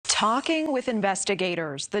Talking with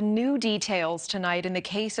investigators, the new details tonight in the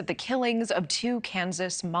case of the killings of two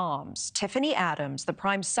Kansas moms. Tifany Adams, the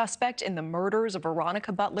prime suspect in the murders of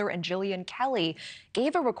Veronica Butler and Jillian Kelly,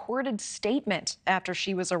 gave a recorded statement after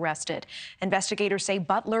she was arrested. Investigators say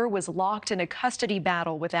Butler was locked in a custody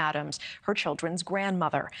battle with Adams, her children's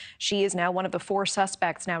grandmother. She is now one of the four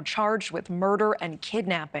suspects now charged with murder and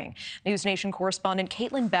kidnapping. NewsNation correspondent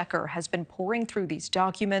Caitlyn Becker has been poring through these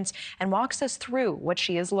documents and walks us through what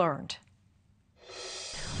she has learned.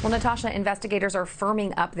 Well, Natasha, investigators are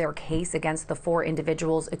firming up their case against the four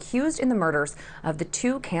individuals accused in the murders of the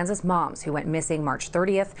two Kansas moms who went missing March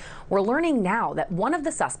 30th. We're learning now that one of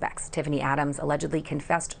the suspects, Tifany Adams, allegedly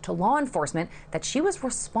confessed to law enforcement that she was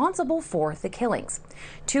responsible for the killings.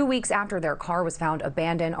 2 weeks after their car was found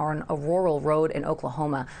abandoned on a rural road in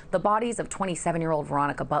Oklahoma, the bodies of 27-year-old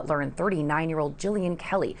Veronica Butler and 39-year-old Jillian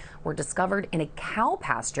Kelly were discovered in a cow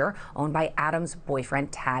pasture owned by Adams'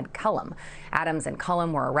 boyfriend, Tad Cullum. Adams and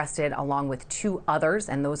Cullum were arrested along with two others,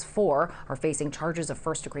 and those four are facing charges of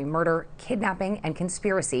first-degree murder, kidnapping, and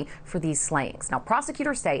conspiracy for these slayings. Now,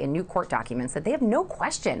 prosecutors say in new court documents that they have no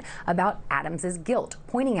question about Adams's guilt,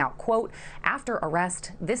 pointing out, quote, after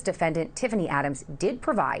arrest, this defendant, Tifany Adams, did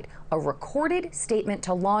provide a recorded statement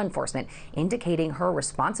to law enforcement indicating her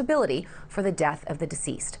responsibility for the death of the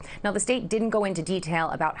deceased. Now, the state didn't go into detail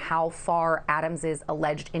about how far Adams's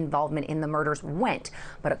alleged involvement in the murders went,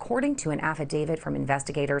 but according to an affidavit from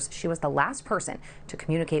investigators, she was the last person to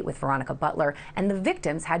communicate with Veronica Butler, and the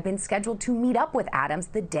victims had been scheduled to meet up with Adams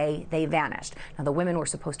the day they vanished. Now, the women were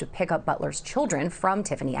supposed to pick up Butler's children from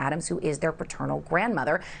Tifany Adams, who is their paternal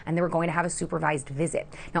grandmother, and they were going to have a supervised visit.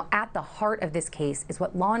 Now, at the heart of this case is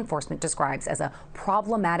what law enforcement describes as a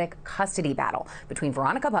problematic custody battle between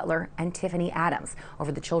Veronica Butler and Tifany Adams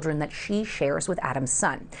over the children that she shares with Adams'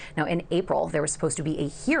 son. Now, in April, there was supposed to be a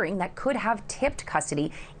hearing that could have tipped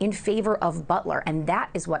custody in favor of Butler, and that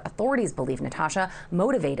is what authorities believe, Natasha,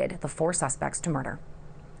 motivated the four suspects to murder.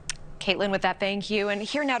 Caitlyn, with that, thank you. And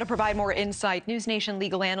here now to provide more insight, NewsNation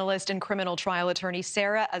legal analyst and criminal trial attorney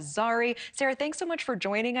Sarah Azari. Sarah, thanks so much for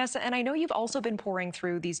joining us. And I know you've also been poring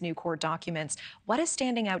through these new court documents. What is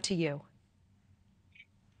standing out to you?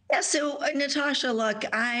 Yeah, so Natasha, look,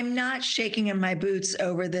 I'm not shaking in my boots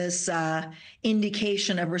over this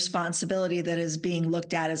indication of responsibility that is being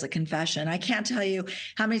looked at as a confession. I can't tell you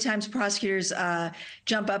how many times prosecutors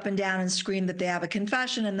jump up and down and scream that they have a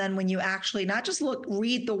confession, and then when you actually not just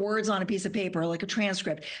read the words on a piece of paper like a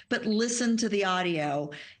transcript, but listen to the audio,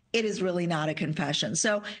 it is really not a confession.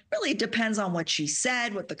 So really it depends on what she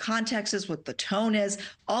said, what the context is, what the tone is.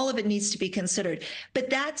 All of it needs to be considered. But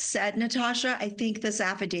that said, Natasha, I think this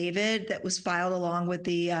affidavit that was filed along with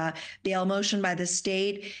the bail motion by the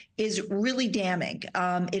state is really damning.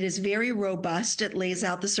 It is very robust. It lays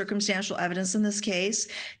out the circumstantial evidence in this case,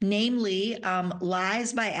 namely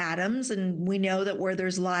lies by Adams, and we know that where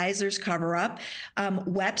there's lies, there's cover up.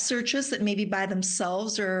 Web searches that maybe by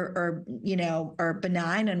themselves are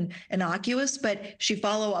benign and innocuous, but she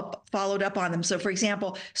followed up on them. So, for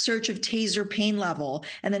example, search of taser pain level,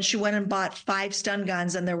 and then she went and bought 5 stun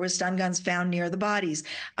guns, and there were stun guns found near the bodies.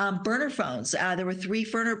 Burner phones. There were 3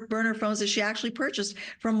 burner phones that she actually purchased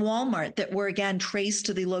from Walmart that were, again, traced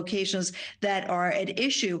to the locations that are at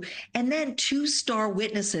issue. And then 2 star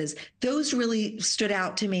witnesses. Those really stood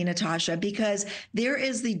out to me, Natasha, because there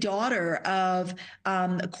is the daughter of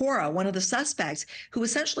Cora, one of the suspects, who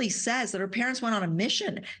essentially says that her parents went on a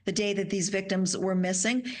mission the day that these victims were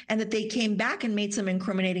missing, and that they came back and made some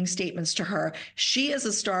incriminating statements to her. She is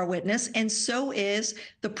a star witness, and so is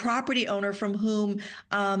the property owner from whom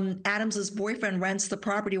Adams's boyfriend rents the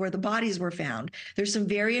property where the bodies were found. There's some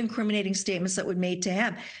very incriminating statements that were made to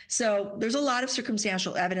him. So there's a lot of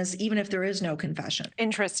circumstantial evidence, even if there is no confession.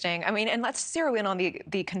 Interesting. I mean, and let's zero in on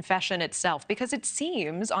the confession itself, because it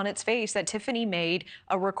seems on its face that Tifany made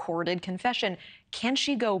a recorded confession. Can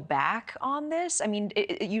she go back on this? I mean,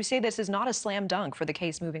 you say this is not a slam dunk for the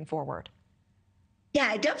case moving forward.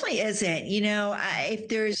 Yeah, it definitely isn't.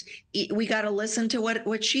 We got to listen to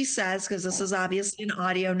what she says, because this is obviously an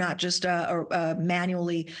audio, not just a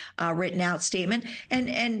manually written out statement.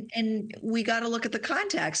 And we got to look at the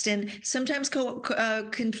context. And sometimes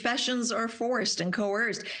confessions are forced and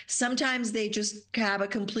coerced. Sometimes they just have a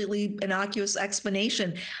completely innocuous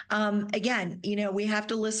explanation. Again, we have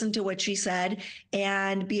to listen to what she said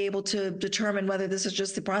and be able to determine whether this is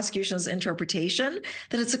just the prosecution's interpretation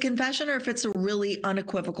that it's a confession, or if it's a really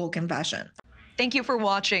unequivocal confession. Thank you for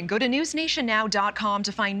watching. Go to newsnationnow.com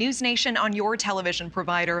to find NewsNation on your television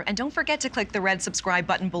provider. And don't forget to click the red subscribe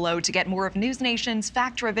button below to get more of NewsNation's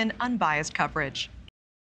fact-driven, unbiased coverage.